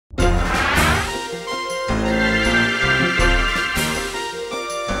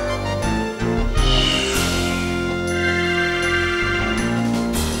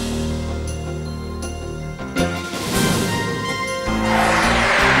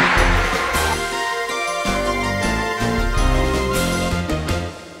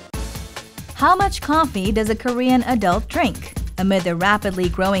How much coffee does a Korean adult drink? Amid the rapidly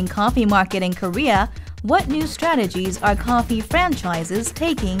growing coffee market in Korea, what new strategies are coffee franchises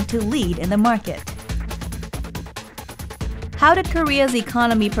taking to lead in the market? How did Korea's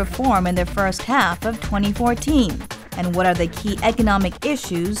economy perform in the first half of 2014? And what are the key economic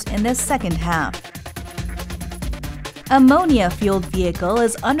issues in the second half? Ammonia-fueled vehicle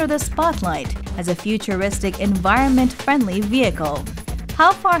is under the spotlight as a futuristic, environment-friendly vehicle.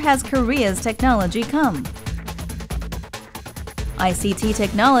 How far has Korea's technology come? ICT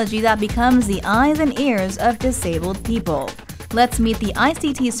technology that becomes the eyes and ears of disabled people. Let's meet the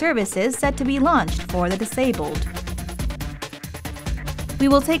ICT services set to be launched for the disabled. We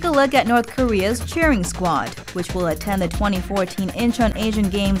will take a look at North Korea's cheering squad, which will attend the 2014 Incheon Asian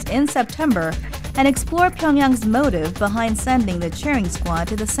Games in September, and explore Pyongyang's motive behind sending the cheering squad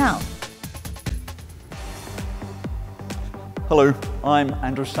to the south. Hello, I'm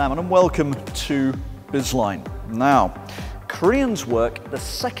Andrew Salmon and welcome to Bizline. Now, Koreans work the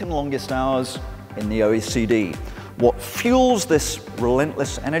second longest hours in the OECD. What fuels this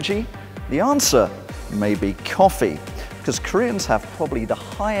relentless energy? The answer may be coffee, because Koreans have probably the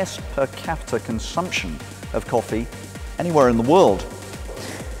highest per capita consumption of coffee anywhere in the world.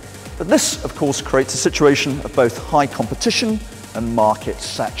 But this, of course, creates a situation of both high competition and market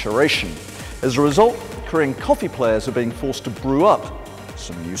saturation. As a result, Korean coffee players are being forced to brew up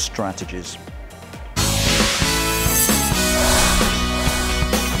some new strategies.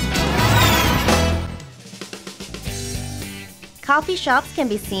 Coffee shops can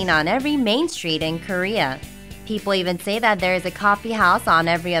be seen on every main street in Korea. People even say that there is a coffee house on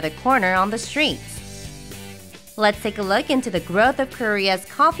every other corner on the streets. Let's take a look into the growth of Korea's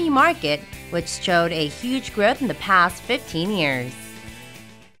coffee market, which showed a huge growth in the past 15 years.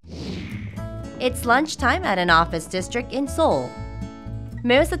 It's lunchtime at an office district in Seoul.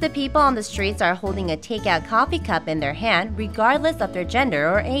 Most of the people on the streets are holding a takeout coffee cup in their hand, regardless of their gender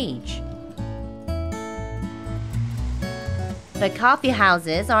or age. But coffee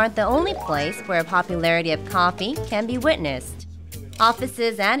houses aren't the only place where popularity of coffee can be witnessed.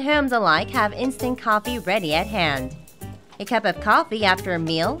 Offices and homes alike have instant coffee ready at hand. A cup of coffee after a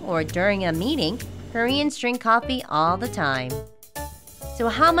meal or during a meeting, Koreans drink coffee all the time. So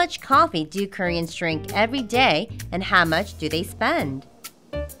how much coffee do Koreans drink every day and how much do they spend?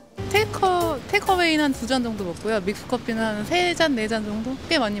 테이크어웨이는 한 2잔 정도 먹고요. 믹스커피는 한 3잔, 4잔 정도?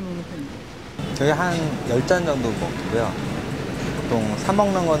 꽤 많이 먹는 편이에요. 저희 한 10잔 정도 먹고요. 보통 사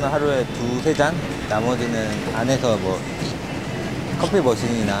먹는 거는 하루에 2-3잔? 나머지는 안에서 커피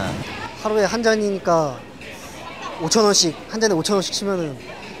머신이나 하루에 한 잔이니까 5,000원씩, 한 잔에 5,000원씩 치면은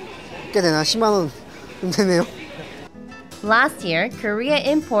꽤 되나? 10만 원 되네요. Last year, Korea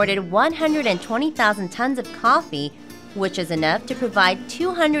imported 120,000 tons of coffee, which is enough to provide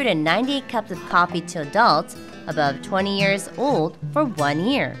 298 cups of coffee to adults above 20 years old for 1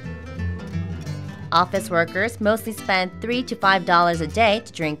 year. Office workers mostly spend $3 to $5 a day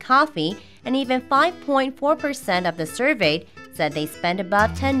to drink coffee, and even 5.4% of the surveyed said they spend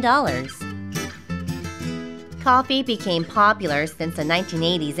about $10. Coffee became popular since the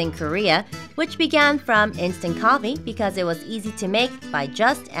 1980s in Korea, which began from instant coffee because it was easy to make by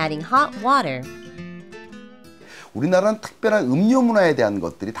just adding hot water. 우리나라는 특별한 음료 문화에 대한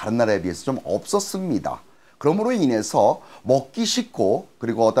것들이 다른 나라에 비해서 좀 없었습니다. 그러므로 인해서 먹기 쉽고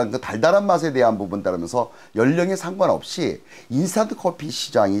그리고 어떤 그 달달한 맛에 대한 부분 따르면서 연령에 상관없이 인스턴트 커피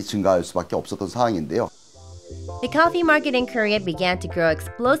시장이 증가할 수밖에 없었던 상황인데요. The coffee market in Korea began to grow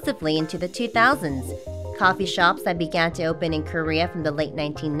explosively into the 2000s. Coffee shops that began to open in Korea from the late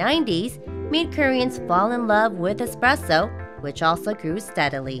 1990s made Koreans fall in love with espresso, which also grew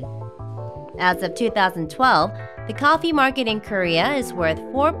steadily. As of 2012, the coffee market in Korea is worth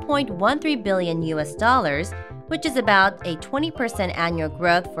 $4.13 billion, which is about a 20% annual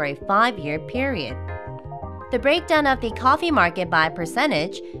growth for a 5-year period. The breakdown of the coffee market by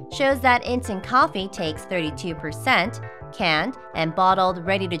percentage shows that instant coffee takes 32%, canned and bottled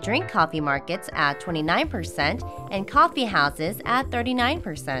ready-to-drink coffee markets at 29%, and coffee houses at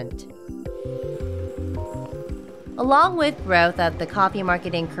 39%. Along with growth of the coffee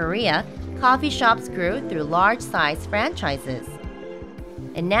market in Korea, coffee shops grew through large-size franchises.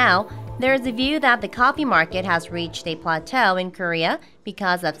 And now, there is a view that the coffee market has reached a plateau in Korea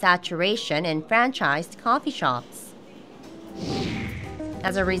because of saturation in franchised coffee shops.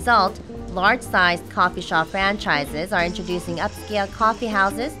 As a result, large-sized coffee shop franchises are introducing upscale coffee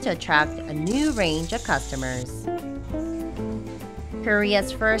houses to attract a new range of customers.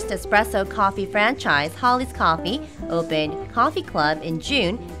 Korea's first espresso coffee franchise, Holly's Coffee, opened Coffee Club in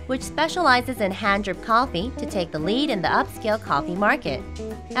June, which specializes in hand-drip coffee to take the lead in the upscale coffee market.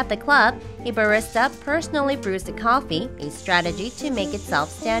 At the club, a barista personally brews the coffee, a strategy to make itself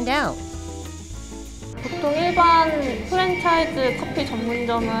stand out. 보통 일반 프랜차이즈 커피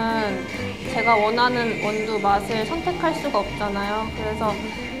전문점은 제가 원하는 원두 맛을 선택할 수가 없잖아요. 그래서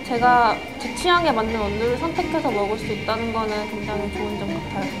제가 제 취향에 맞는 원두를 선택해서 먹을 수 있다는 거는 굉장히 좋은 점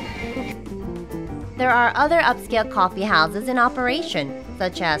같아요. There are other upscale coffee houses in operation,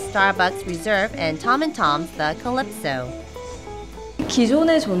 such as Starbucks Reserve and Tom & Tom's The Calypso.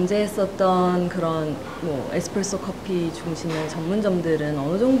 기존에 존재했었던 그런 에스프레소 커피 중심의 전문점들은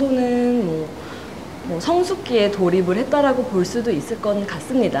어느 정도는 성숙기에 돌입을 했다라고 볼 수도 있을 것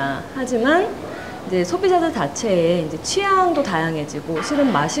같습니다. 하지만 이제 소비자들 자체의 이제 취향도 다양해지고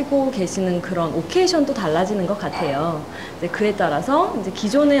실은 마시고 계시는 그런 오케이션도 달라지는 것 같아요. 이제 그에 따라서 이제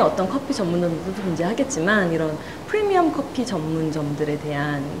기존의 어떤 커피 전문점들도 존재하겠지만 이런 프리미엄 커피 전문점들에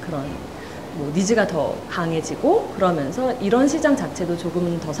대한 그런 니즈가 더 강해지고 그러면서 이런 시장 자체도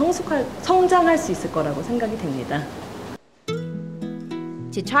조금은 더 성장할 수 있을 거라고 생각이 됩니다.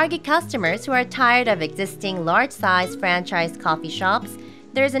 To target customers who are tired of existing large-size franchise coffee shops,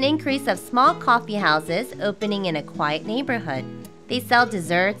 there's an increase of small coffee houses opening in a quiet neighborhood. They sell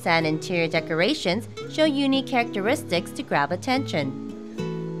desserts and interior decorations, show unique characteristics to grab attention.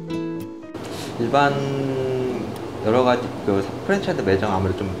 일반 여러 가지 프랜차이즈 매장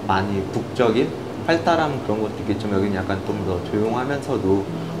아무래도 좀 많이 북적인 활달한 그런 것도 있겠지만 여기는 약간 좀 더 조용하면서도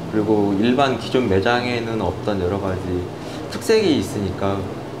그리고 일반 기존 매장에는 없던 여러 가지 특색이 있으니까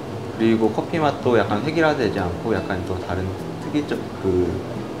그리고 커피 맛도 약간 획일화되지 않고 약간 또 다른 특이적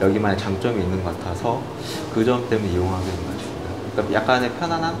여기만의 장점이 있는 것 같아서 그 점 때문에 이용하게 된 것 같습니다. 그러니까 약간의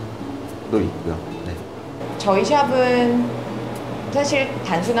편안함도 있고요. 네. 저희 샵은 사실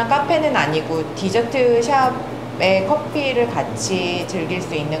단순한 카페는 아니고 디저트 샵에 커피를 같이 즐길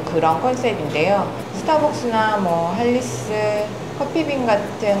수 있는 그런 컨셉인데요. 스타벅스나 할리스, 커피빈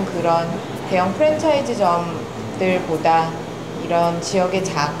같은 그런 대형 프랜차이즈점들보다 이런 지역의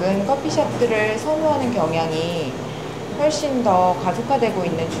작은 커피숍들을 선호하는 경향이 훨씬 더 가속화되고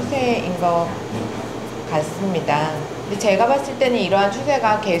있는 추세인 것 같습니다. 근데 제가 봤을 때는 이러한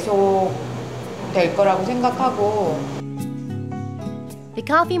추세가 계속 될 거라고 생각하고 The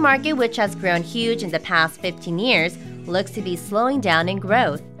coffee market, which has grown huge in the past 15 years, looks to be slowing down in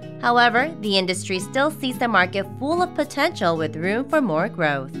growth. However, the industry still sees the market full of potential with room for more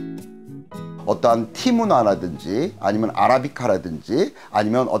growth. 어떠한 티 문화라든지 아니면 아라비카라든지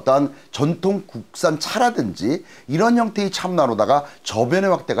아니면 어떠한 전통 국산 차라든지 이런 형태의 차 문화로다가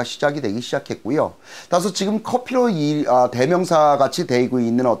저변의 확대가 시작이 되기 시작했고요. 따라서 지금 커피로 대명사 같이 되고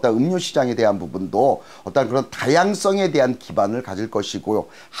있는 어떤 음료 시장에 대한 부분도 어떤 그런 다양성에 대한 기반을 가질 것이고요.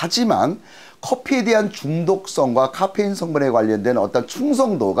 하지만 커피에 대한 중독성과 카페인 성분에 관련된 어떤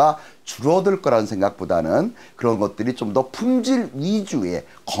충성도가 줄어들 거라는 생각보다는 그런 것들이 좀 더 품질 위주의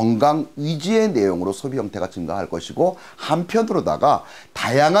건강 위주의 내용으로 소비 형태가 증가할 것이고 한편으로다가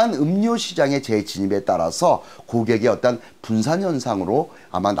다양한 음료 시장의 재진입에 따라서 고객의 어떤 분산 현상으로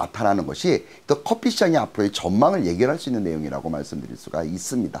아마 나타나는 것이 또 커피 시장의 앞으로의 전망을 예견할 수 있는 내용이라고 말씀드릴 수가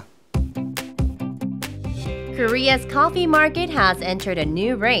있습니다. Korea's coffee market has entered a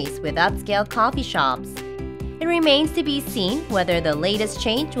new race with upscale coffee shops. It remains to be seen whether the latest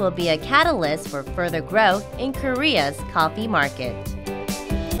change will be a catalyst for further growth in Korea's coffee market.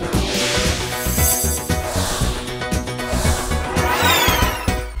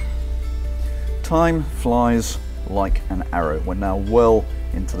 Time flies like an arrow. We're now well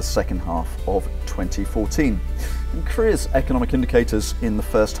into the second half of 2014. And Korea's economic indicators in the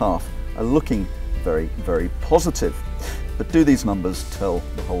first half are looking very, very positive. But do these numbers tell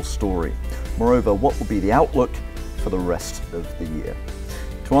the whole story? Moreover, what will be the outlook for the rest of the year?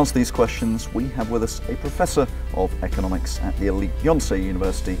 To answer these questions, we have with us a professor of economics at the elite Yonsei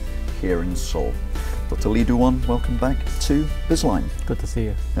University here in Seoul. Dr. Lee Do-won, welcome back to Bizline. Good to see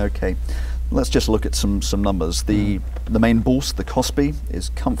you. Okay, let's just look at some numbers. The main bourse, the Kospi, is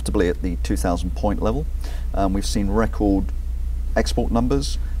comfortably at the 2,000 point level. We've seen record export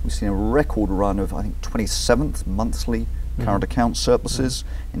numbers. We've seen a record run of, I think, 27th monthly current account surpluses.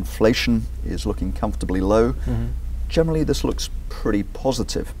 Inflation is looking comfortably low. Generally, this looks pretty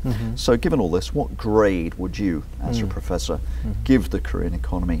positive. So given all this, what grade would you, as a professor, give the Korean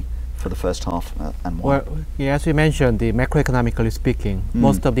economy for the first half and why? Well, yeah, as you mentioned, the macroeconomically speaking,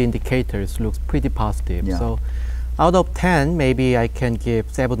 most of the indicators look pretty positive. Yeah. So out of 10, maybe I can give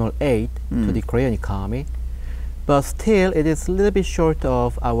 7 or 8 to the Korean economy. But still, it is a little bit short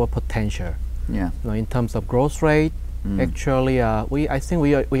of our potential. Yeah. You know, in terms of growth rate, Actually, I think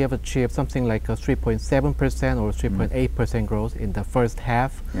we have achieved something like a 3.7% or 3.8% growth in the first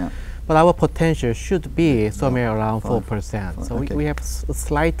half. Yeah. But our potential should be somewhere around 4%. So we have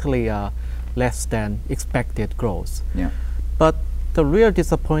slightly less than expected growth. Yeah. But the real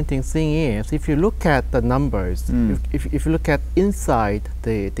disappointing thing is, if you look at the numbers, if you look at inside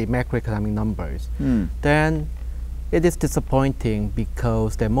the macroeconomic numbers, then it is disappointing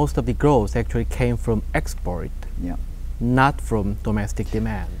because most of the growth actually came from export, not from domestic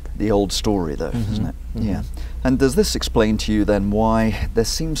demand. The old story, though, isn't it? Yeah. And does this explain to you then why there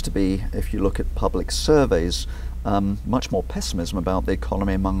seems to be, if you look at public surveys, much more pessimism about the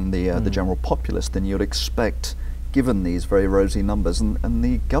economy among the general populace than you'd expect, given these very rosy numbers, and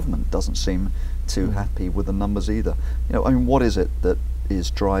the government doesn't seem too happy with the numbers either. You know, I mean, what is it that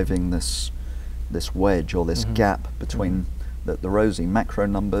is driving this wedge or this gap between the rosy macro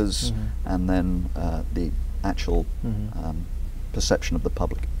numbers and then the actual perception of the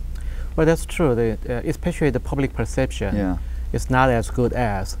public? Well, that's true. Especially the public perception is not as good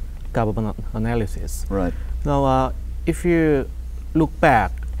as government analysis. Right. Now, if you look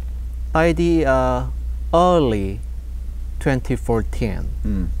back, by the early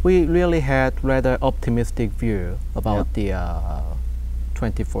 2014, we really had rather optimistic view about the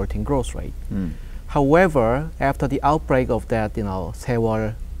 2014 growth rate. However, after the outbreak of that,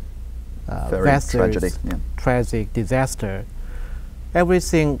 Sewol tragic disaster,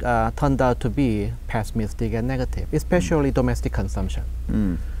 everything turned out to be pessimistic and negative, especially domestic consumption.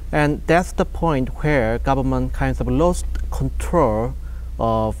 And that's the point where government kind of lost control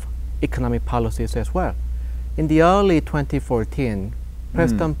of economic policies as well. In the early 2014,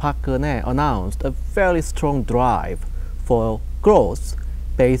 President Park Geun-hye announced a very strong drive for growth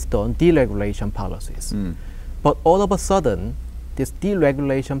based on deregulation policies. But all of a sudden, these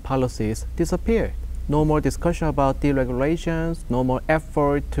deregulation policies disappeared. No more discussion about deregulations, no more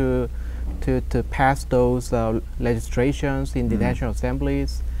effort to pass those legislations in the National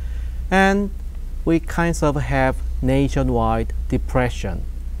Assemblies. And we kind of have nationwide depression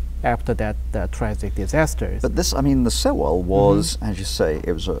after that tragic disaster. But this, I mean, the Sewol was, as you say,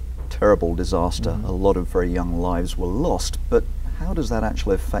 it was a terrible disaster. A lot of very young lives were lost. But how does that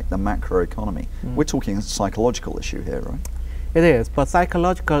actually affect the macroeconomy? We're talking a psychological issue here, right? It is, but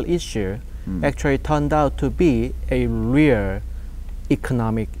psychological issue actually turned out to be a real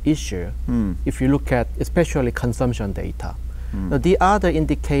economic issue if you look at especially consumption data. Now, the other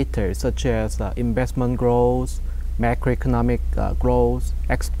indicators such as investment growth, macroeconomic growth,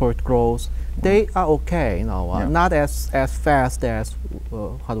 export growth, they are okay, not as fast as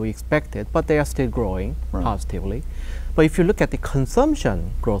how we expected, but they are still growing positively. But if you look at the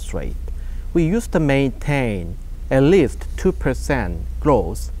consumption growth rate, we used to maintain at least 2%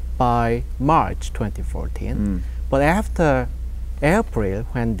 growth by March 2014. But after April,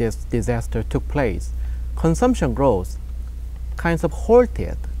 when this disaster took place, consumption growth kind of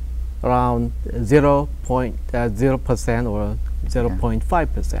halted around 0.0% or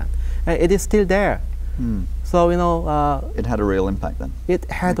 0.5%. And it is still there. So, it had a real impact then? It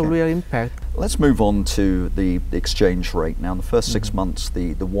had a real impact. Let's move on to the exchange rate. Now, in the first 6 months,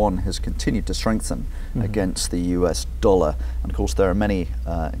 the won has continued to strengthen against the US dollar. And of course, there are many,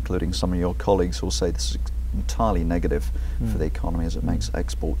 including some of your colleagues, who will say this is entirely negative for the economy as it makes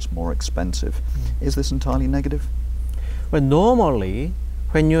exports more expensive. Is this entirely negative? Well, normally,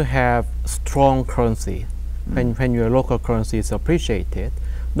 when you have strong currency, when your local currency is appreciated,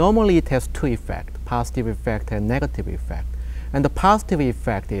 normally it has two effects, positive effect and negative effect. And the positive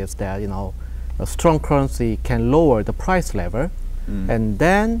effect is that, a strong currency can lower the price level, and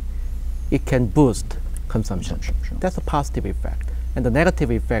then it can boost consumption. That's a positive effect. And the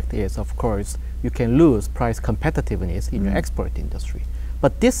negative effect is, of course, you can lose price competitiveness in your export industry.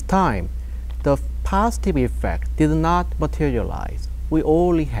 But this time, the positive effect did not materialize. We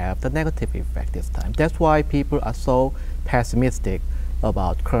only have the negative effect this time. That's why people are so pessimistic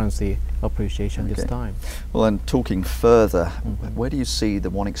about currency appreciation this time. Well, and talking further, where do you see the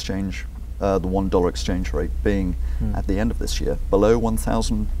 $1 exchange rate being at the end of this year? Below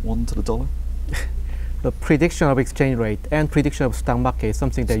 1,000 won to the dollar? The prediction of exchange rate and prediction of stock market is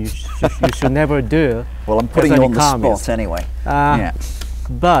something that you should never do. Well, I'm putting you on the spot anyway.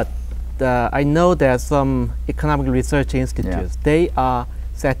 But I know that some economic research institutes, they are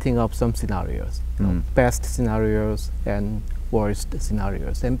setting up some scenarios, best scenarios and worst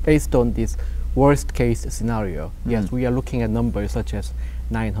scenarios. And based on this worst case scenario, yes, we are looking at numbers such as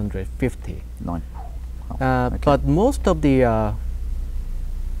 950. But most of the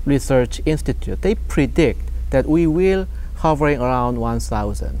research institute, they predict that we will hovering around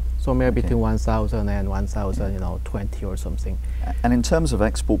 1,000. somewhere between 1,000 and 1,020 or something. And in terms of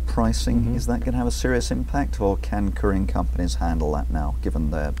export pricing, is that going to have a serious impact, or can Korean companies handle that now,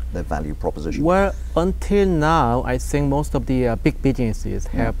 given their value proposition? Well, until now, I think most of the big businesses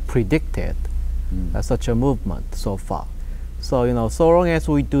have predicted such a movement so far. So, so long as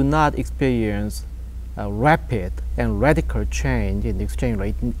we do not experience a rapid and radical change in the exchange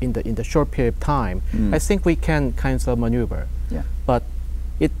rate in the short period of time, I think we can kind of maneuver. Yeah. But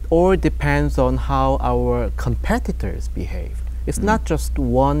it all depends on how our competitors behave. It's not just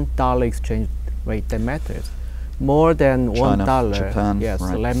 $1 exchange rate that matters. More than China, $1, Japan, yes,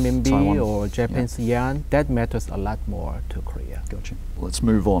 right. renminbi Taiwan. or Japanese yen, that matters a lot more to Korea. Gotcha. Let's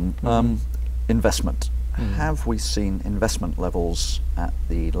move on. Investment. Have we seen investment levels at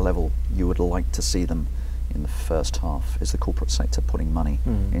the level you would like to see them in the first half? Is the corporate sector putting money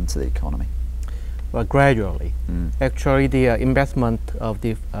into the economy? Well, gradually. Actually, the investment of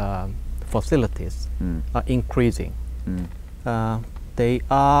the facilities are increasing. They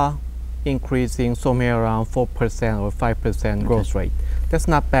are increasing somewhere around 4% or 5% growth rate. That's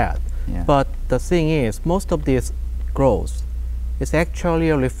not bad. Yeah. But the thing is, most of this growth is actually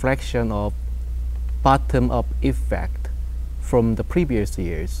a reflection of bottom-up effect from the previous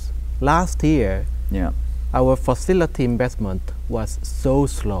years. Last year, our facility investment was so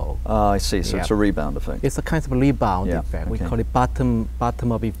slow. I see. So it's a rebound effect. It's a kind of a rebound effect. We call it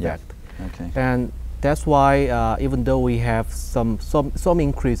bottom-up effect. Okay. And that's why even though we have some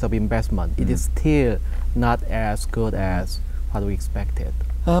increase of investment, it is still not as good as what we expected.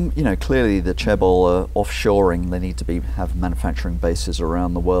 Clearly the chaebol are offshoring. They need to have manufacturing bases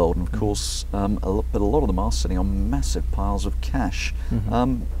around the world, and of course, but a lot of them are sitting on massive piles of cash.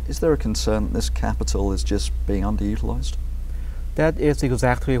 Is there a concern that this capital is just being underutilized? That is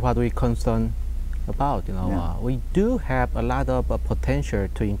exactly what we're concerned about. We do have a lot of potential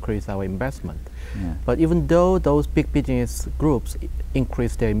to increase our investment. But even though those big business groups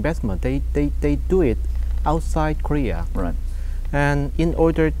increase their investment, they do it outside Korea. Right. And in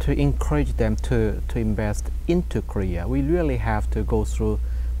order to encourage them to invest into Korea, we really have to go through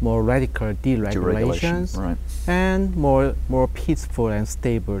more radical deregulations and more peaceful and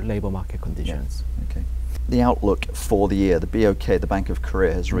stable labor market conditions. Okay. The outlook for the year, the BOK, the Bank of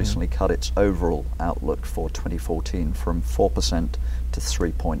Korea, has recently cut its overall outlook for 2014 from 4% to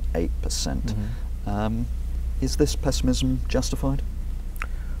 3.8%. Is this pessimism justified?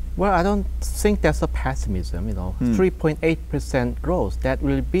 Well, I don't think that's a pessimism. 3.8% growth, that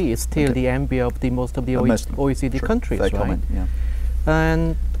will be still the envy of most of the OECD countries, Fair right? Comment, yeah.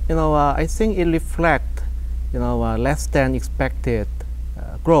 And I think it reflects less than expected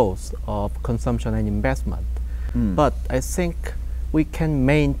growth of consumption and investment. But I think we can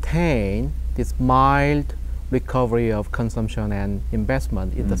maintain this mild recovery of consumption and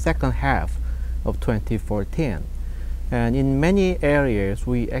investment in the second half of 2014. And in many areas,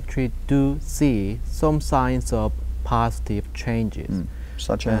 we actually do see some signs of positive changes.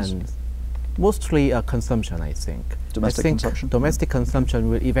 Such as? Mostly consumption, I think. Domestic consumption? Domestic consumption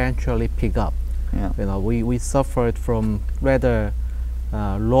will eventually pick up. Yeah. We suffered from rather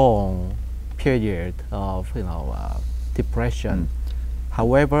long period of depression.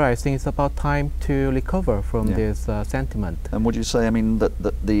 However, I think it's about time to recover from this sentiment. And would you say,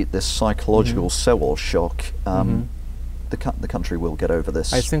 that this psychological sell-off shock, the country will get over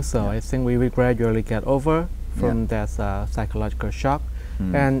this? I think so. I think we will gradually get over from that psychological shock.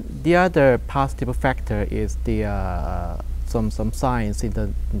 And the other positive factor is the some signs in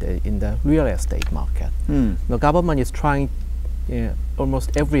the real estate market. The government is trying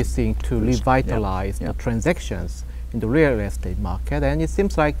almost everything to revitalize the transactions in the real estate market, and it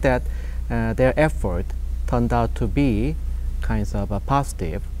seems like that their effort turned out to be kind of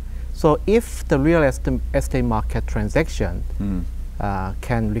positive. So if the real estate market transaction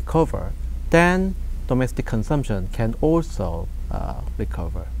can recover, then domestic consumption can also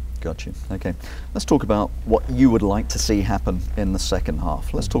recover. Got you. Okay. Let's talk about what you would like to see happen in the second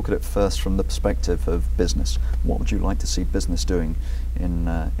half. Let's talk at it first from the perspective of business. What would you like to see business doing in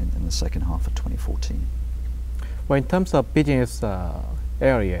the second half of 2014? Well, in terms of business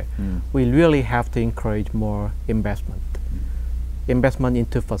area, we really have to encourage more investment. Investment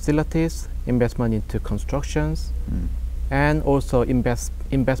into facilities, investment into constructions, and also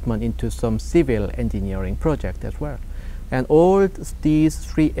investment into some civil engineering projects as well. And all these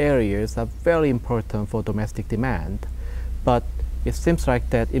three areas are very important for domestic demand, but it seems like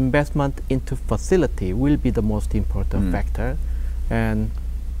that investment into facility will be the most important factor, and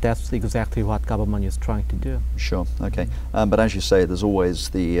that's exactly what government is trying to do. Sure. Okay. But as you say, there's always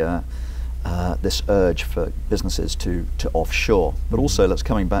the this urge for businesses to offshore. But also, let's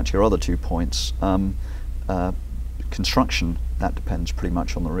coming back to your other 2 points. Construction, that depends pretty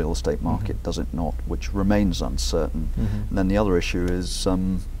much on the real estate market, does it not? Which remains uncertain. And then the other issue is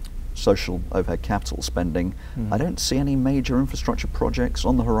social overhead capital spending. I don't see any major infrastructure projects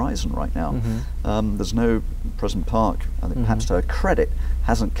on the horizon right now. There's no, President Park, I think perhaps to her credit,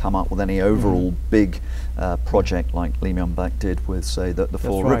 hasn't come up with any overall big project like Lee Myung-bak did with, say, the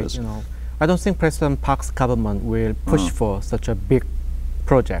Four Rivers. You know, I don't think President Park's government will push for such a big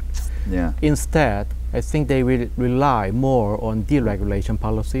project. Instead, I think they will rely more on deregulation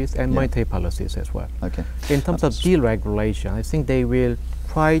policies and monetary policies as well. In terms of deregulation, I think they will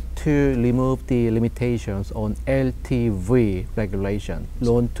try to remove the limitations on LTV regulation,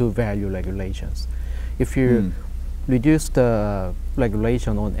 loan-to-value regulations. If you reduce the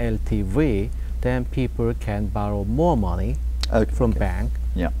regulation on LTV, then people can borrow more money from bank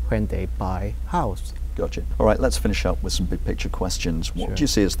when they buy house. Gotcha. All right, let's finish up with some big picture questions. What do you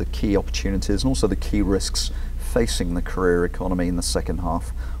see as the key opportunities and also the key risks facing the Korea economy in the second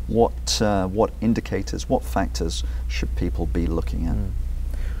half? What indicators, what factors should people be looking at?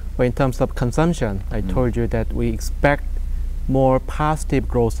 Well, in terms of consumption, I told you that we expect more positive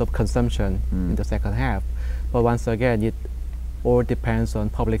growth of consumption in the second half. But once again, it all depends on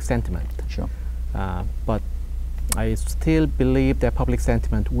public sentiment. But I still believe that public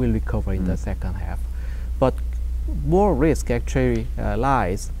sentiment will recover in the second half. But more risk actually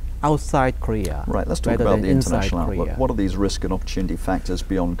lies outside Korea. Right, let's talk about the international outlook. What are these risk and opportunity factors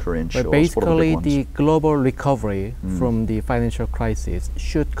beyond Korean shores? Well, basically, the global recovery from the financial crisis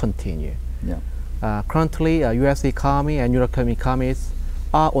should continue. Currently, U.S. economy and European economies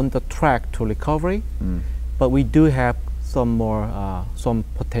are on the track to recovery, but we do have some more some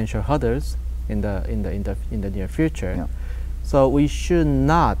potential hurdles in the near future. So we should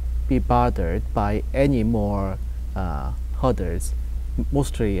not be bothered by any more hurdles,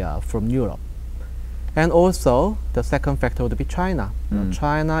 mostly from Europe. And also, the second factor would be China.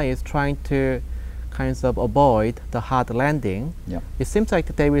 China is trying to kind of avoid the hard landing. It seems like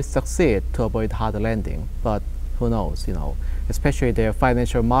they will succeed to avoid hard landing, but who knows, you know, especially their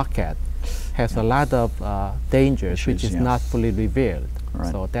financial market has a lot of dangers which is not fully revealed.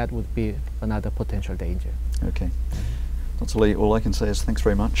 So that would be another potential danger. Okay. Dr. Lee, all I can say is thanks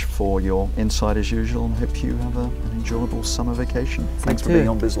very much for your insight as usual, and hope you have an enjoyable summer vacation. Thanks for being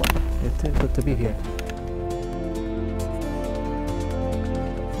on Bizline. You too. Good to be here.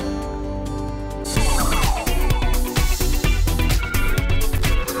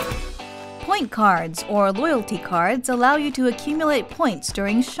 Point cards or loyalty cards allow you to accumulate points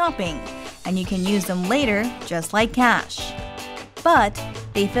during shopping, and you can use them later just like cash. But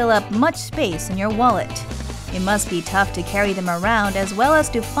they fill up much space in your wallet. It must be tough to carry them around as well as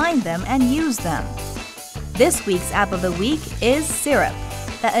to find them and use them. This week's app of the week is Syrup,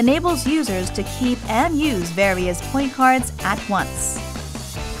 that enables users to keep and use various point cards at once.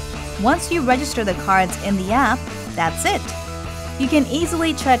 Once you register the cards in the app, that's it. You can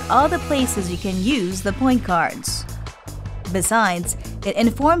easily check all the places you can use the point cards. Besides, it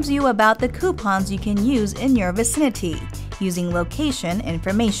informs you about the coupons you can use in your vicinity, using location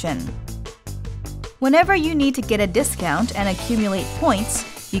information. Whenever you need to get a discount and accumulate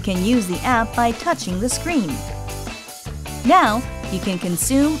points, you can use the app by touching the screen. Now, you can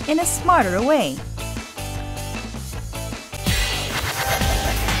consume in a smarter way.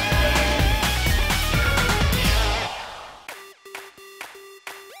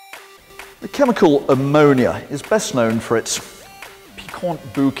 The chemical ammonia is best known for its piquant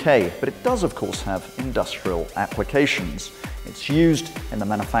bouquet, but it does of course have industrial applications. It's used in the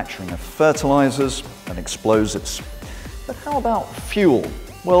manufacturing of fertilizers and explosives. But how about fuel?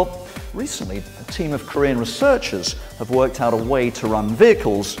 Well, recently a team of Korean researchers have worked out a way to run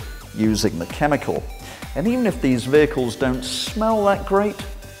vehicles using the chemical. And even if these vehicles don't smell that great,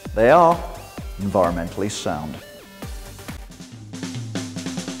 they are environmentally sound.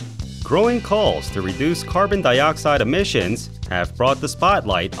 Growing calls to reduce carbon dioxide emissions have brought the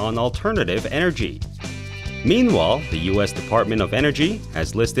spotlight on alternative energy. Meanwhile, the U.S. Department of Energy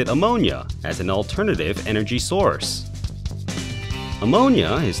has listed ammonia as an alternative energy source.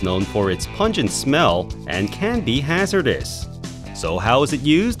 Ammonia is known for its pungent smell and can be hazardous. So how is it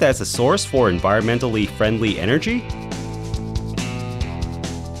used as a source for environmentally friendly energy?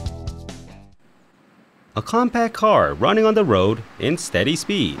 A compact car running on the road in steady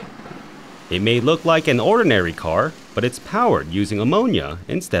speed. It may look like an ordinary car, but it's powered using ammonia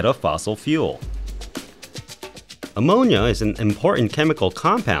instead of fossil fuel. Ammonia is an important chemical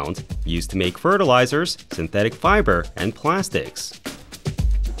compound used to make fertilizers, synthetic fiber, and plastics.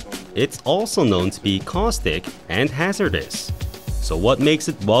 it's also known to be caustic and hazardous. So what makes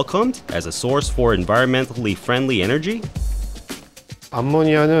it welcomed as a source for environmentally friendly energy?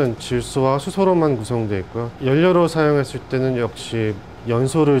 암모니아는 질소와 수소로만 구성되어 있고요. 연료로 사용했을 때는 역시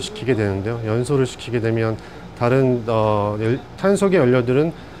연소를 시키게 되는데요. 연소를 시키게 되면 다른 탄소계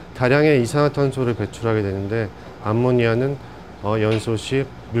연료들은 다량의 이산화탄소를 배출하게 되는데 암모니아는 연소 시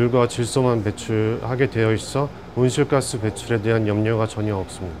물과 질소만 배출하게 되어 있어 온실가스 배출에 대한 염려가 전혀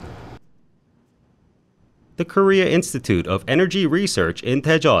없습니다. The Korea Institute of Energy Research in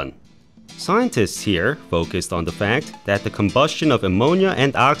Daejeon. Scientists here focused on the fact that the combustion of ammonia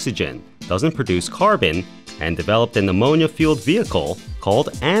and oxygen doesn't produce carbon and developed an ammonia-fueled vehicle called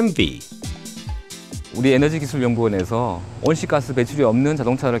AMV. 우리 에너지기술연구원에서 온실가스 배출이 없는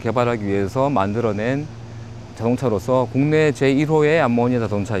자동차를 개발하기 위해서 만들어낸 자동차로서 국내 제1호의 암모니아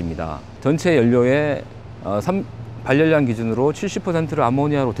자동차입니다. 전체 연료의 발열량 기준으로 70%를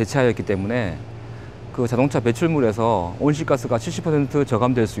암모니아로 대체하였기 때문에 그 자동차 배출물에서 온실가스가 70%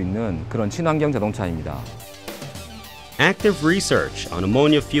 저감될 수 있는 그런 친환경 자동차입니다. Active research on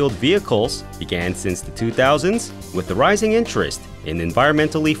ammonia-fueled vehicles began since the 2000s with the rising interest in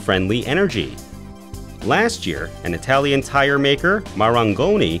environmentally friendly energy. Last year, an Italian tire maker,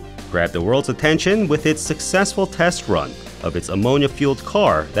 Marangoni, grabbed the world's attention with its successful test run of its ammonia-fueled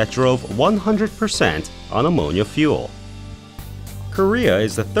car that drove 100% on ammonia fuel. Korea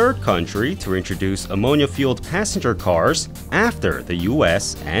is the third country to introduce ammonia-fueled passenger cars after the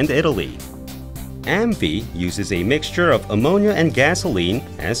US and Italy. AMV uses a mixture of ammonia and gasoline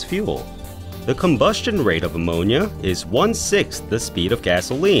as fuel. The combustion rate of ammonia is 1/6 the speed of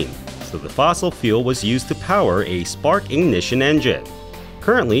gasoline, so the fossil fuel was used to power a spark ignition engine.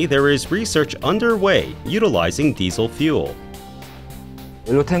 Currently, there is research underway utilizing diesel fuel.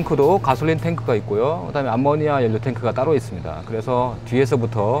 연료 탱크도 가솔린 탱크가 있고요. 그다음에 암모니아 연료 탱크가 따로 있습니다. 그래서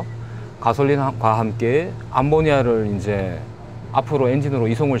뒤에서부터 가솔린과 함께 암모니아를 이제 앞으로 엔진으로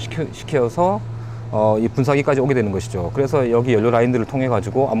이송을 시켜서 이 분사기까지 오게 되는 것이죠. 그래서 여기 연료 라인들을 통해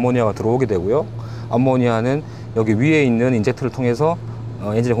가지고 암모니아가 들어오게 되고요. 암모니아는 여기 위에 있는 인젝터를 통해서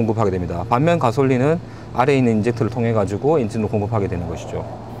엔진에 공급하게 됩니다. 반면 가솔린은 아래에 있는 인젝터를 통해 가지고 엔진으로 공급하게 되는 것이죠.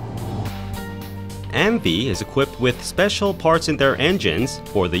 AMV is equipped with special parts in their engines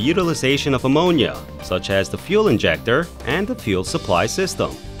for the utilization of ammonia, such as the fuel injector and the fuel supply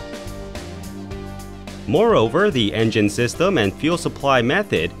system. Moreover, the engine system and fuel supply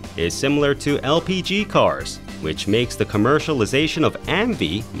method is similar to LPG cars, which makes the commercialization of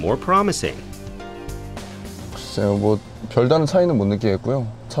AMV more promising. 글쎄요, 뭐 별다른 차이는 못 느끼겠고요.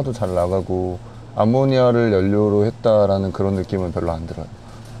 차도 잘 나가고 암모니아를 연료로 했다라는 그런 느낌은 별로 안 들어요.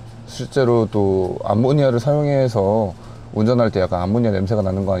 실제로 또 암모니아를 사용해서 운전할 때 약간 암모니아 냄새가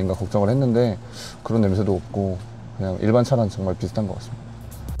나는 거 아닌가 걱정을 했는데 그런 냄새도 없고 그냥 일반 차랑 정말 비슷한 것 같습니다.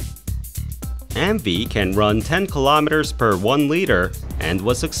 AMV can run 10 kilometers per 1 liter and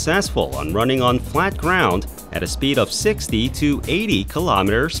was successful on running on flat ground at a speed of 60 to 80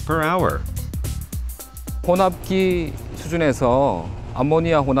 kilometers per hour. 혼합기 수준에서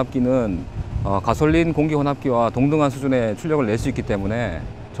암모니아 혼합기는 가솔린 공기 혼합기와 동등한 수준의 출력을 낼 수 있기 때문에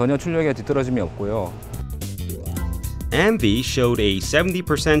전혀 출력에 뒤떨어짐이 없고요. AMV showed a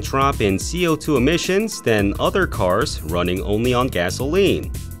 70% drop in CO2 emissions than other cars running only on gasoline.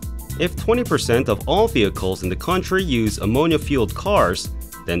 If 20% of all vehicles in the country use ammonia-fueled cars,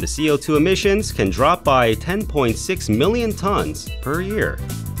 then the CO2 emissions can drop by 10.6 million tons per year.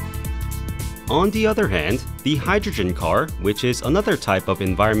 On the other hand, the hydrogen car, which is another type of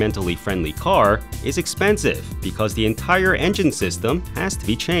environmentally friendly car, is expensive because the entire engine system has to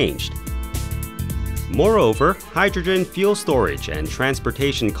be changed. Moreover, hydrogen fuel storage and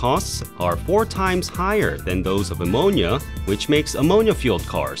transportation costs are 4 times higher than those of ammonia, which makes ammonia-fueled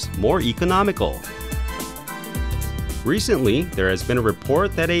cars more economical. Recently, there has been a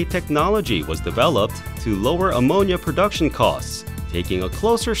report that a technology was developed to lower ammonia production costs, taking a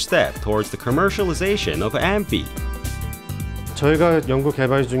closer step towards the commercialization of AMV. 저희가 연구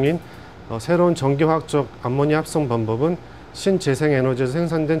개발 중인 새로운 전기화학적 암모니아 합성 방법은 신재생에너지에서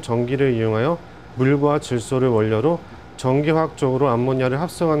생산된 전기를 이용하여 물과 질소를 원료로 전기화학적으로 암모니아를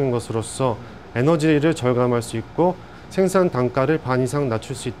합성하는 것으로서 에너지를 절감할 수 있고 생산 단가를 반 이상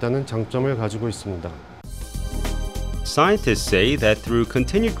낮출 수 있다는 장점을 가지고 있습니다. Scientists say that through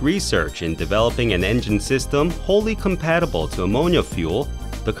continued research in developing an engine system wholly compatible to ammonia fuel,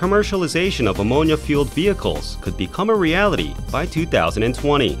 the commercialization of ammonia-fueled vehicles could become a reality by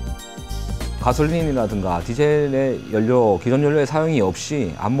 2020. 가솔린이라든가 디젤의 연료, 기존 연료의 사용이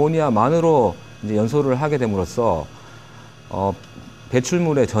없이 암모니아만으로 이제 연소를 하게 됨으로써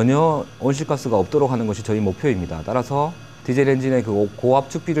배출물에 전혀 온실가스가 없도록 하는 것이 저희 목표입니다. 따라서 디젤 엔진의 그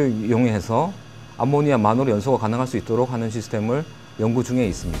고압축비를 이용해서 암모니아 만호로 연소가 가능할 수 있도록 하는 시스템을 연구 중에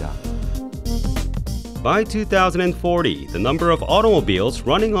있습니다. By 2040, the number of automobiles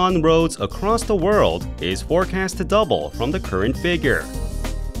running on roads across the world is forecast to double from the current figure.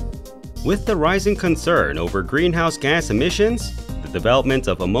 With the rising concern over greenhouse gas emissions, the development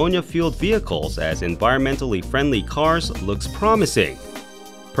of ammonia-fueled vehicles as environmentally friendly cars looks promising,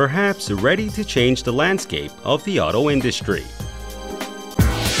 perhaps ready to change the landscape of the auto industry.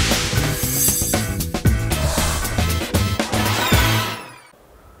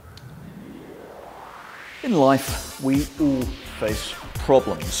 In life, we all face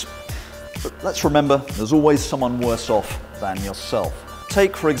problems. But let's remember, there's always someone worse off than yourself.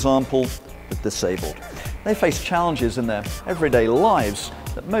 Take, for example, the disabled. They face challenges in their everyday lives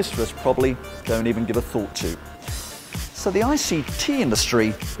that most of us probably don't even give a thought to. So the ICT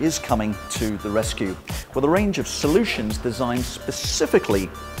industry is coming to the rescue with a range of solutions designed specifically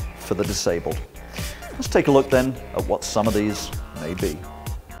for the disabled. Let's take a look then at what some of these may be.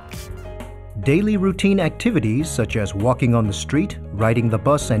 Daily routine activities such as walking on the street, riding the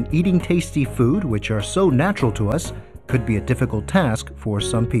bus, and eating tasty food, which are so natural to us, could be a difficult task for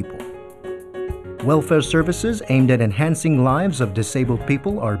some people. Welfare services aimed at enhancing lives of disabled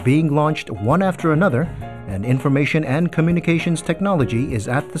people are being launched one after another, and information and communications technology is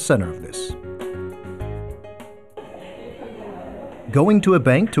at the center of this. Going to a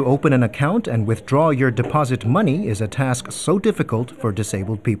bank to open an account and withdraw your deposit money is a task so difficult for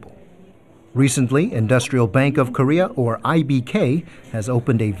disabled people. Recently, Industrial Bank of Korea, or IBK, has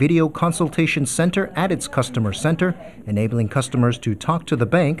opened a video consultation center at its customer center, enabling customers to talk to the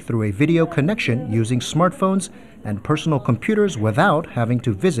bank through a video connection using smartphones and personal computers without having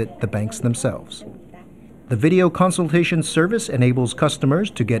to visit the banks themselves. The video consultation service enables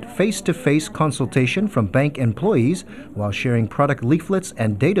customers to get face-to-face consultation from bank employees while sharing product leaflets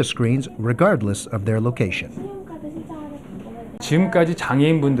and data screens regardless of their location. 지금까지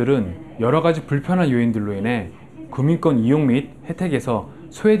장애인분들은 여러 가지 불편한 요인들로 인해 금융권 이용 및 혜택에서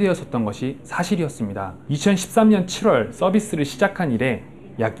소외되었었던 것이 사실이었습니다. 2013년 7월 서비스를 시작한 이래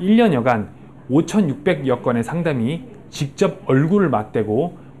약 1년여간 5,600여 건의 상담이 직접 얼굴을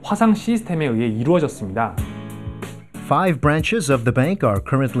맞대고 화상 시스템에 의해 이루어졌습니다. 5 branches of the bank are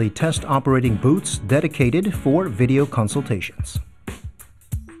currently test operating booths dedicated for video consultations.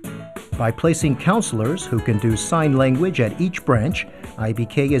 By placing counselors who can do sign language at each branch,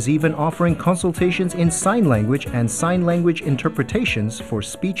 IBK is even offering consultations in sign language and sign language interpretations for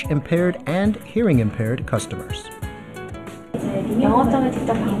speech-impaired and hearing-impaired customers. 영업장을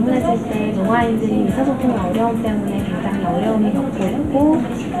직접 방문했을 때 노화인들이 의사소통의 어려움 때문에 굉장히 어려움이 겪고 있고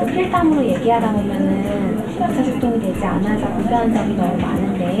또 필담으로 얘기하다 보면은 의사소통이 되지 않아서 불편한 점이 너무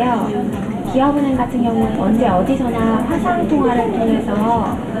많은데요. 기업은행 같은 경우는 언제 어디서나 화상 통화를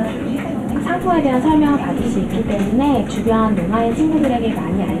통해서 상품에 대한 설명을 받을 수 있기 때문에 주변 노화인 친구들에게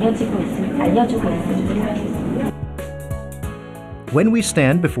많이 알려주고 있습니다. When we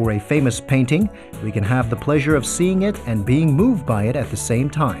stand before a famous painting, we can have the pleasure of seeing it and being moved by it at the same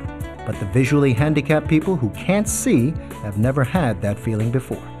time. But the visually handicapped people who can't see have never had that feeling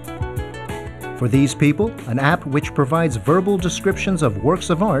before. For these people, an app which provides verbal descriptions of works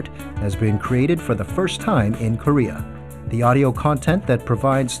of art has been created for the first time in Korea. The audio content that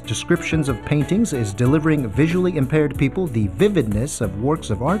provides descriptions of paintings is delivering visually impaired people the vividness of works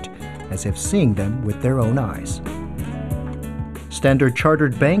of art as if seeing them with their own eyes. Standard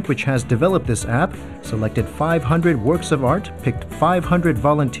Chartered Bank, which has developed this app, selected 500 works of art, picked 500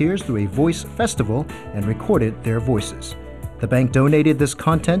 volunteers through a voice festival, and recorded their voices. The bank donated this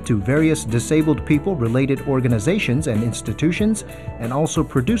content to various disabled people-related organizations and institutions, and also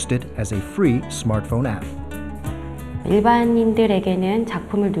produced it as a free smartphone app. 일반인들에게는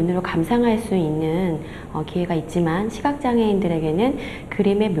작품을 눈으로 감상할 수 있는 기회가 있지만 시각장애인들에게는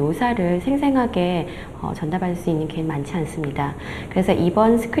그림의 묘사를 생생하게 전달받을 수 있는 기회는 많지 않습니다. 그래서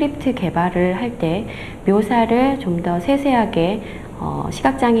이번 스크립트 개발을 할 때 묘사를 좀 더 세세하게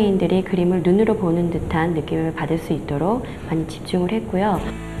시각장애인들이 그림을 눈으로 보는 듯한 느낌을 받을 수 있도록 많이 집중을 했고요.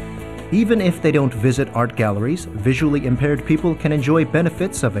 Even if they don't visit art galleries, visually impaired people can enjoy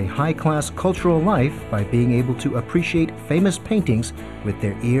benefits of a high-class cultural life by being able to appreciate famous paintings with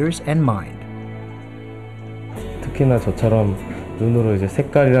their ears and mind. 특히나 저처럼 눈으로 이제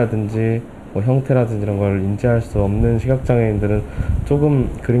색깔이라든지 형태라든지 이런 걸 인지할 수 없는 시각장애인들은 조금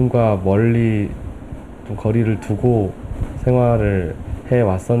그림과 멀리 좀 거리를 두고 생활을 해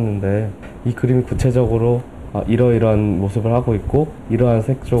왔었는데 이 그림이 구체적으로 이러이러한 모습을 하고 있고 이러한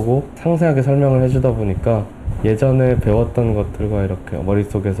색조고 상세하게 설명을 해주다 보니까 예전에 배웠던 것들과 이렇게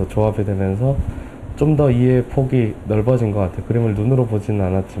머릿속에서 조합이 되면서 좀 더 이해 폭이 넓어진 것 같아요. 그림을 눈으로 보지는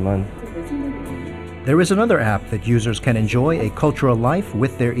않았지만. There is another app that users can enjoy a cultural life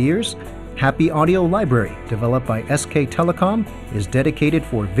with their ears. Happy Audio Library, developed by SK Telecom, is dedicated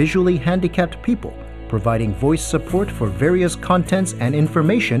for visually handicapped people, providing voice support for various contents and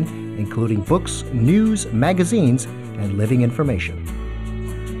information, including books, news, magazines, and living information.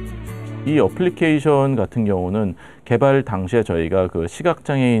 이 어플리케이션 같은 경우는 개발 당시에 저희가 그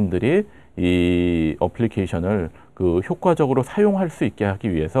시각장애인들이 이 어플리케이션을 그 효과적으로 사용할 수 있게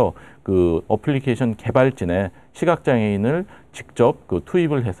하기 위해서 그 어플리케이션 개발진에 시각장애인을 직접 그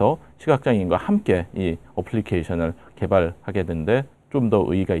투입을 해서 시각장애인과 함께 이 어플리케이션을 개발하게 된데 좀 더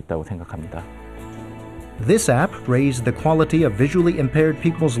의의가 있다고 생각합니다. This app raised the quality of visually impaired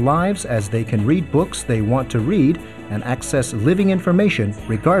people's lives as they can read books they want to read and access living information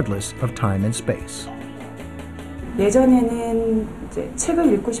regardless of time and space. 예전에는 이제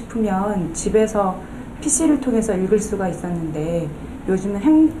책을 읽고 싶으면 집에서 PC를 통해서 읽을 수가 있었는데 요즘은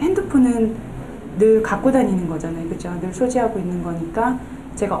핸드폰은 늘 갖고 다니는 거잖아요. 그렇죠? 늘 소지하고 있는 거니까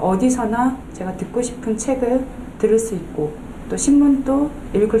제가 어디서나 제가 듣고 싶은 책을 들을 수 있고 또 신문도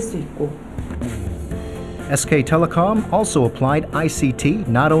읽을 수 있고. SK Telecom also applied ICT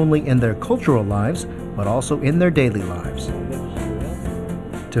not only in their cultural lives, but also in their daily lives.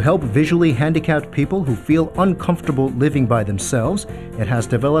 To help visually handicapped people who feel uncomfortable living by themselves, it has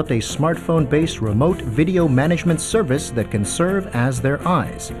developed a smartphone-based remote video management service that can serve as their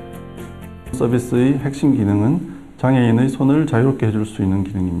eyes. 서비스의 핵심 기능은 장애인의 손을 자유롭게 해줄 수 있는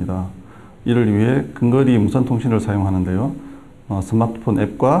기능입니다. 이를 위해 근거리 무선통신을 사용하는데요. 스마트폰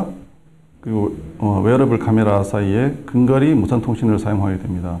앱과 그리고 웨어러블 카메라 사이에 근거리 무선통신을 사용하게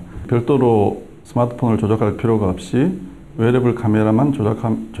됩니다. 별도로 스마트폰을 조작할 필요가 없이 웨어러블 카메라만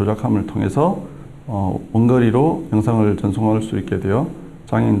조작함을 통해서 원거리로 영상을 전송할 수 있게 되어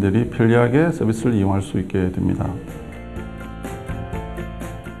장애인들이 편리하게 서비스를 이용할 수 있게 됩니다.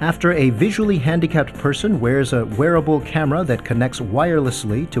 After a visually handicapped person wears a wearable camera that connects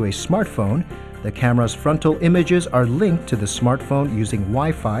wirelessly to a smartphone, the camera's frontal images are linked to the smartphone using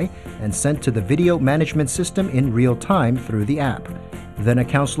Wi-Fi and sent to the video management system in real time through the app. Then a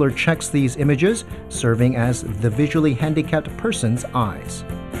counselor checks these images, serving as the visually handicapped person's eyes.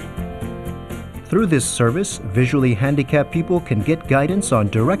 Through this service, visually handicapped people can get guidance on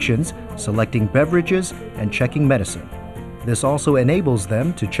directions, selecting beverages, and checking medicine. This also enables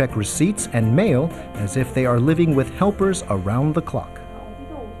them to check receipts and mail as if they are living with helpers around the clock.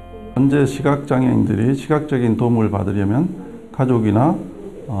 현재 시각장애인들이 시각적인 도움을 받으려면 가족이나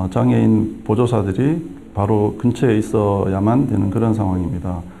장애인 보조사들이 바로 근처에 있어야만 되는 그런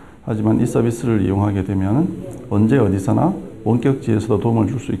상황입니다. 하지만 이 서비스를 이용하게 되면 언제 어디서나 원격지에서도 도움을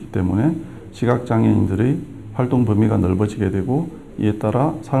줄 수 있기 때문에 시각장애인들의 활동 범위가 넓어지게 되고 이에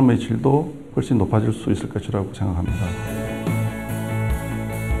따라 삶의 질도 훨씬 높아질 수 있을 것이라고 생각합니다.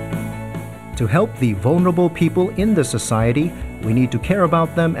 To help the vulnerable people in the society, we need to care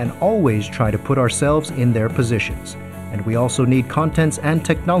about them and always try to put ourselves in their positions. And we also need contents and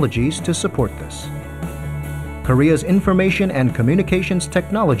technologies to support this. Korea's information and communications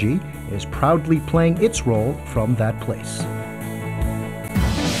technology is proudly playing its role from that place.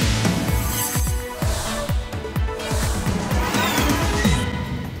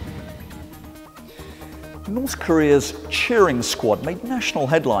 North Korea's cheering squad made national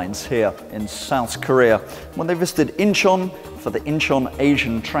headlines here in South Korea when they visited Incheon for the Incheon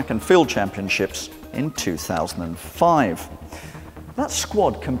Asian Track and Field Championships in 2005. That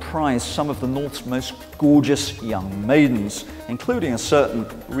squad comprised some of the North's most gorgeous young maidens, including a certain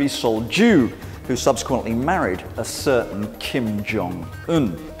Ri Sol-ju, who subsequently married a certain Kim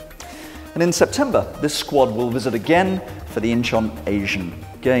Jong-un. And in September, this squad will visit again for the Incheon Asian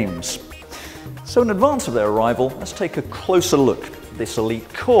Games. So in advance of their arrival, let's take a closer look at this elite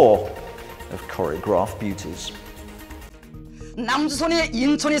corps of choreographed beauties. 남조선의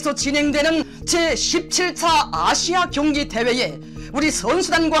인천에서 진행되는 제17차 아시아 경기 대회에 우리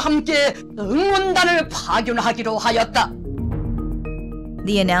선수단과 함께 응원단을 파견하기로 하였다.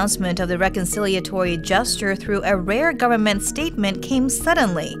 The announcement of the reconciliatory gesture through a rare government statement came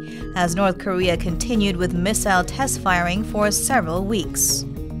suddenly as North Korea continued with missile test firing for several weeks.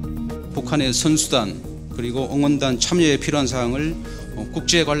 북한의 선수단 그리고 응원단 참여에 필요한 사항을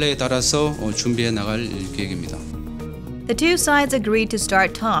국제 관례에 따라서 준비해 나갈 계획입니다. The two sides agreed to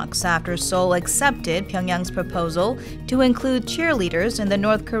start talks after Seoul accepted Pyongyang's proposal to include cheerleaders in the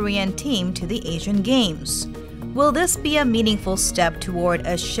North Korean team to the Asian Games. Will this be a meaningful step toward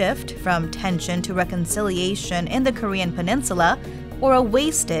a shift from tension to reconciliation in the Korean peninsula, or a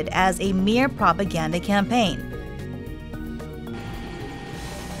wasted as a mere propaganda campaign?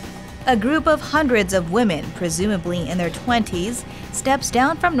 A group of hundreds of women, presumably in their 20s, steps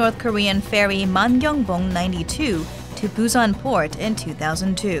down from North Korean ferry Mangyongbong 92 to Busan Port in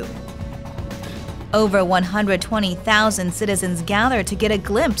 2002. Over 120,000 citizens gathered to get a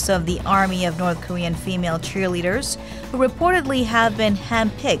glimpse of the army of North Korean female cheerleaders, who reportedly have been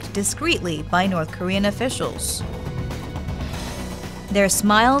handpicked discreetly by North Korean officials. Their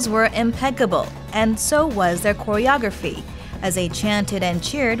smiles were impeccable, and so was their choreography, as they chanted and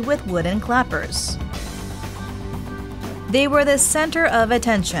cheered with wooden clappers. They were the center of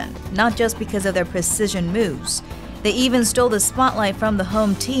attention, not just because of their precision moves. They even stole the spotlight from the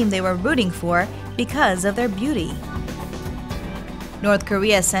home team they were rooting for because of their beauty. North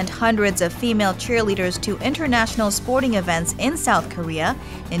Korea sent hundreds of female cheerleaders to international sporting events in South Korea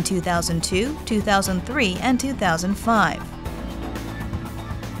in 2002, 2003, and 2005.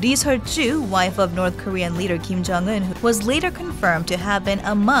 Lee Seol-ju, wife of North Korean leader Kim Jong-un, was later confirmed to have been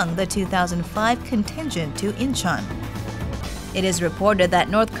among the 2005 contingent to Incheon. It is reported that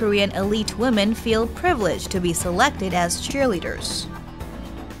North Korean elite women feel privileged to be selected as cheerleaders.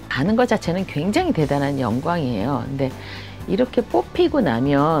 가는 것 자체는 굉장히 대단한 영광이에요. 근데 이렇게 뽑히고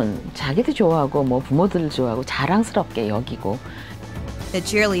나면 자기도 좋아하고 뭐 부모들도 좋아하고 자랑스럽게 여기고. The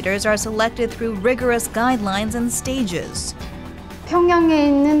cheerleaders are selected through rigorous guidelines and stages. 평양에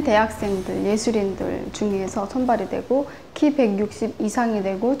있는 대학생들, 예술인들 중에서 선발이 되고 키 160 이상이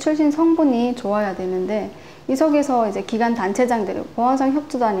되고 출신 성분이 좋아야 되는데 이 속에서 이제 기관 단체장들이 보안상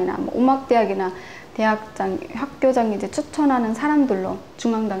협조단이나 뭐 음악대학이나 대학장, 학교장이 이제 추천하는 사람들로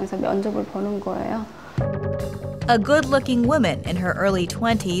중앙당에서 면접을 보는 거예요. A good-looking woman in her early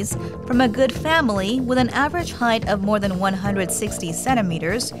 20s from a good family with an average height of more than 160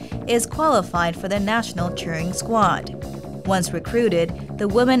 centimeters is qualified for the national cheering squad. Once recruited, the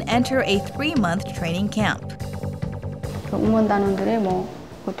women enter a 3-month training camp. 그 응원단원들의 뭐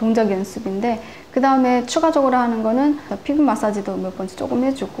동작 연습인데 그 다음에 추가적으로 하는 거는 피부 마사지도 몇 번씩 조금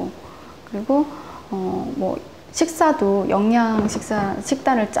해주고 그리고 뭐 식사도 영양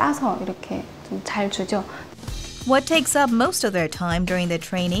식단을 짜서 이렇게 좀 잘 주죠. What takes up most of their time during the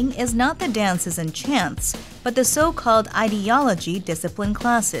training is not the dances and chants, but the so-called ideology discipline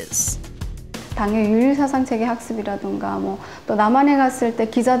classes. 당일 윤리사상체계 학습이라든가 뭐 또 남한에 갔을 때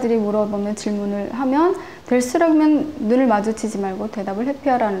기자들이 물어보면 질문을 하면 될수록면 눈을 마주치지 말고 대답을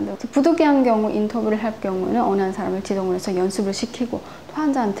회피하라는데 부득이한 경우 인터뷰를 할 경우는 어느 한 사람을 지정을 해서 연습을 시키고 또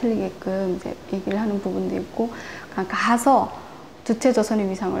한자 안 틀리게끔 이제 얘기를 하는 부분도 있고 가서 두체조선의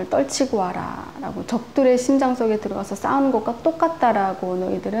위상을 떨치고 와라라고 적들의 심장 속에 들어가서 싸우는 것과 똑같다라고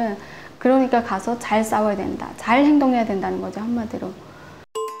너희들은 그러니까 가서 잘 싸워야 된다, 잘 행동해야 된다는 거죠 한마디로.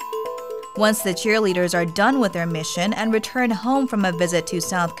 Once the cheerleaders are done with their mission and return home from a visit to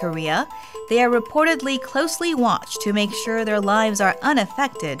South Korea, they are reportedly closely watched to make sure their lives are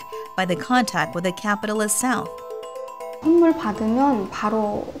unaffected by the contact with the capitalist South. 선물 받으면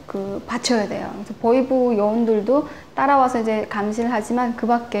바로 그 바쳐야 돼요. 그래서 보이부 요원들도 따라와서 이제 감시를 하지만 그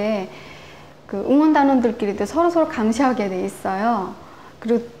밖에 그 응원단원들끼리도 서로 감시하게 돼 있어요.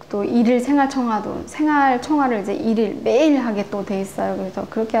 그리고 또 일일 생활청화를 이제 일일 매일 하게 또 돼 있어요. 그래서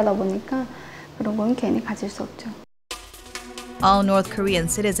그렇게 하다 보니까 그런 건 괜히 가질 수 없죠. All North Korean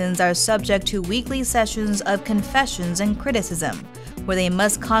citizens are subject to weekly sessions of confessions and criticism, where they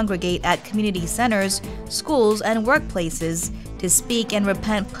must congregate at community centers, schools, and workplaces to speak and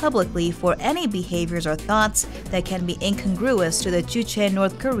repent publicly for any behaviors or thoughts that can be incongruous to the Juche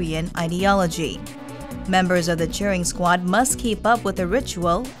North Korean ideology. Members of the cheering squad must keep up with the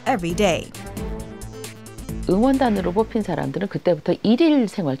ritual every day. 응원단으로 뽑힌 사람들은 그때부터 일일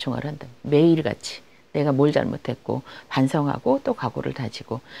생활총화를 한다. 매일같이 내가 뭘 잘못했고 반성하고 또 각오를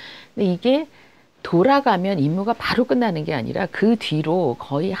다지고. 근데 이게 돌아가면 임무가 바로 끝나는 게 아니라 그 뒤로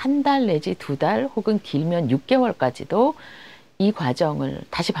거의 한 달 내지 2달 혹은 길면 6개월까지도 이 과정을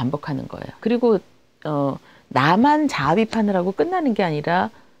다시 반복하는 거예요. 그리고 나만 자아 비판을 하고 끝나는 게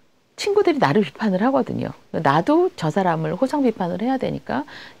아니라 친구들이 나를 비판을 하거든요. 나도 저 사람을 호상 비판을 해야 되니까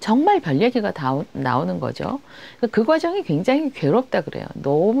정말 별 얘기가 다 나오는 거죠. 그 과정이 굉장히 괴롭다 그래요.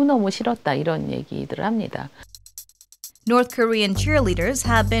 너무너무 싫었다 이런 얘기들을 합니다. North Korean cheerleaders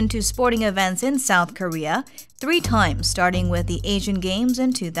have been to sporting events in South Korea 3 times, starting with the Asian Games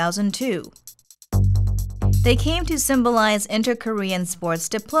in 2002. They came to symbolize inter-Korean sports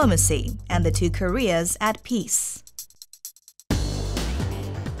diplomacy and the two Koreas at peace.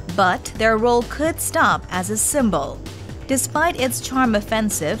 But their role could stop as a symbol. Despite its charm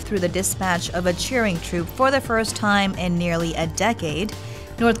offensive through the dispatch of a cheering troop for the first time in nearly a decade,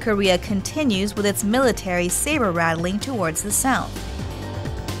 North Korea continues with its military saber-rattling towards the south.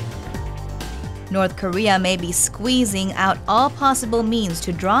 North Korea may be squeezing out all possible means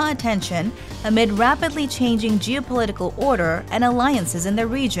to draw attention amid rapidly changing geopolitical order and alliances in the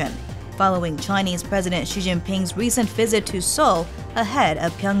region, following Chinese President Xi Jinping's recent visit to Seoul ahead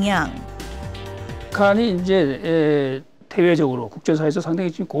of Pyongyang. 북한이 이제 대외적으로 국제사회에서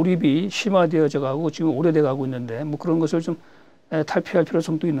상당히 지금 고립이 심화되어져 가고 지금 오래돼 가고 있는데 뭐 그런 것을 좀 탈피할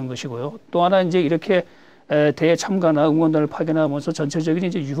필요성도 있는 것이고요. 또 하나 이제 이렇게 대회 참가나 응원단을 파견하면서 전체적인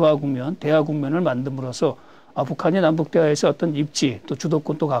이제 유화 국면, 대화 국면을 만듦으로써 북한이 남북 대화에서 어떤 입지, 또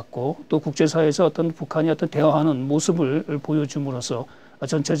주도권도 갖고 또 국제사회에서 어떤 북한이 어떤 대화하는 모습을 보여줌으로써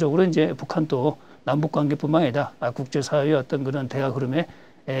전체적으로 이제 북한도 남북 관계뿐만 아니라 국제사회의 어떤 그런 대화 흐름에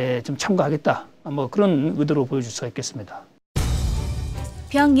좀 참가하겠다. 뭐 그런 의도로 보여줄 수가 있겠습니다.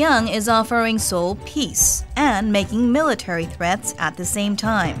 Pyongyang is offering Seoul peace and making military threats at the same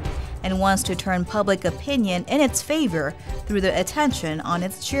time, and wants to turn public opinion in its favor through the attention on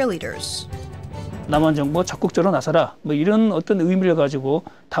its cheerleaders. 남한 정부가 적극적으로 나서라. 뭐 이런 어떤 의미를 가지고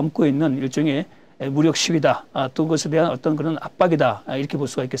담고 있는 일종의 무력 시위다. 또 그것에 대한 어떤 그런 압박이다. 이렇게 볼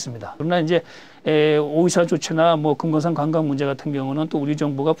수가 있겠습니다. 그러나 이제 오이사 조치나 뭐 금강산 관광 문제 같은 경우는 또 우리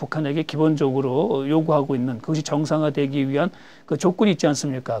정부가 북한에게 기본적으로 요구하고 있는 그것이 정상화되기 위한 그 조건이 있지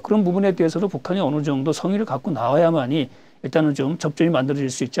않습니까? 그런 부분에 대해서도 북한이 어느 정도 성의를 갖고 나와야만이 일단은 좀 접점이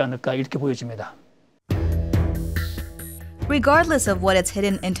만들어질 수 있지 않을까 이렇게 보여집니다. Regardless of what its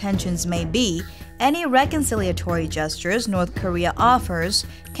hidden intentions may be, any reconciliatory gestures North Korea offers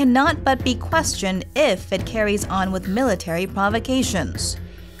cannot but be questioned if it carries on with military provocations.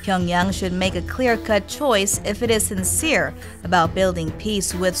 Pyongyang should make a clear-cut choice if it is sincere about building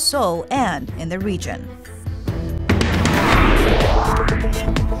peace with Seoul and in the region.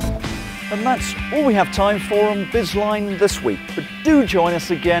 And that's all we have time for on Bizline this week. But do join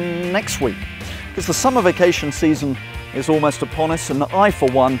us again next week, because the summer vacation season is almost upon us, and I, for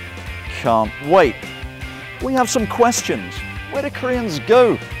one, can't wait. We have some questions. Where do Koreans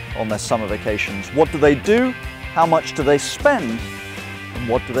go on their summer vacations? What do they do? How much do they spend? And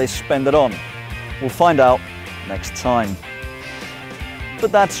what do they spend it on? We'll find out next time.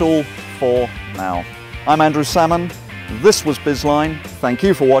 But that's all for now. I'm Andrew Salmon. This was Bizline. Thank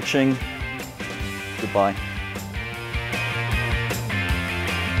you for watching. Goodbye.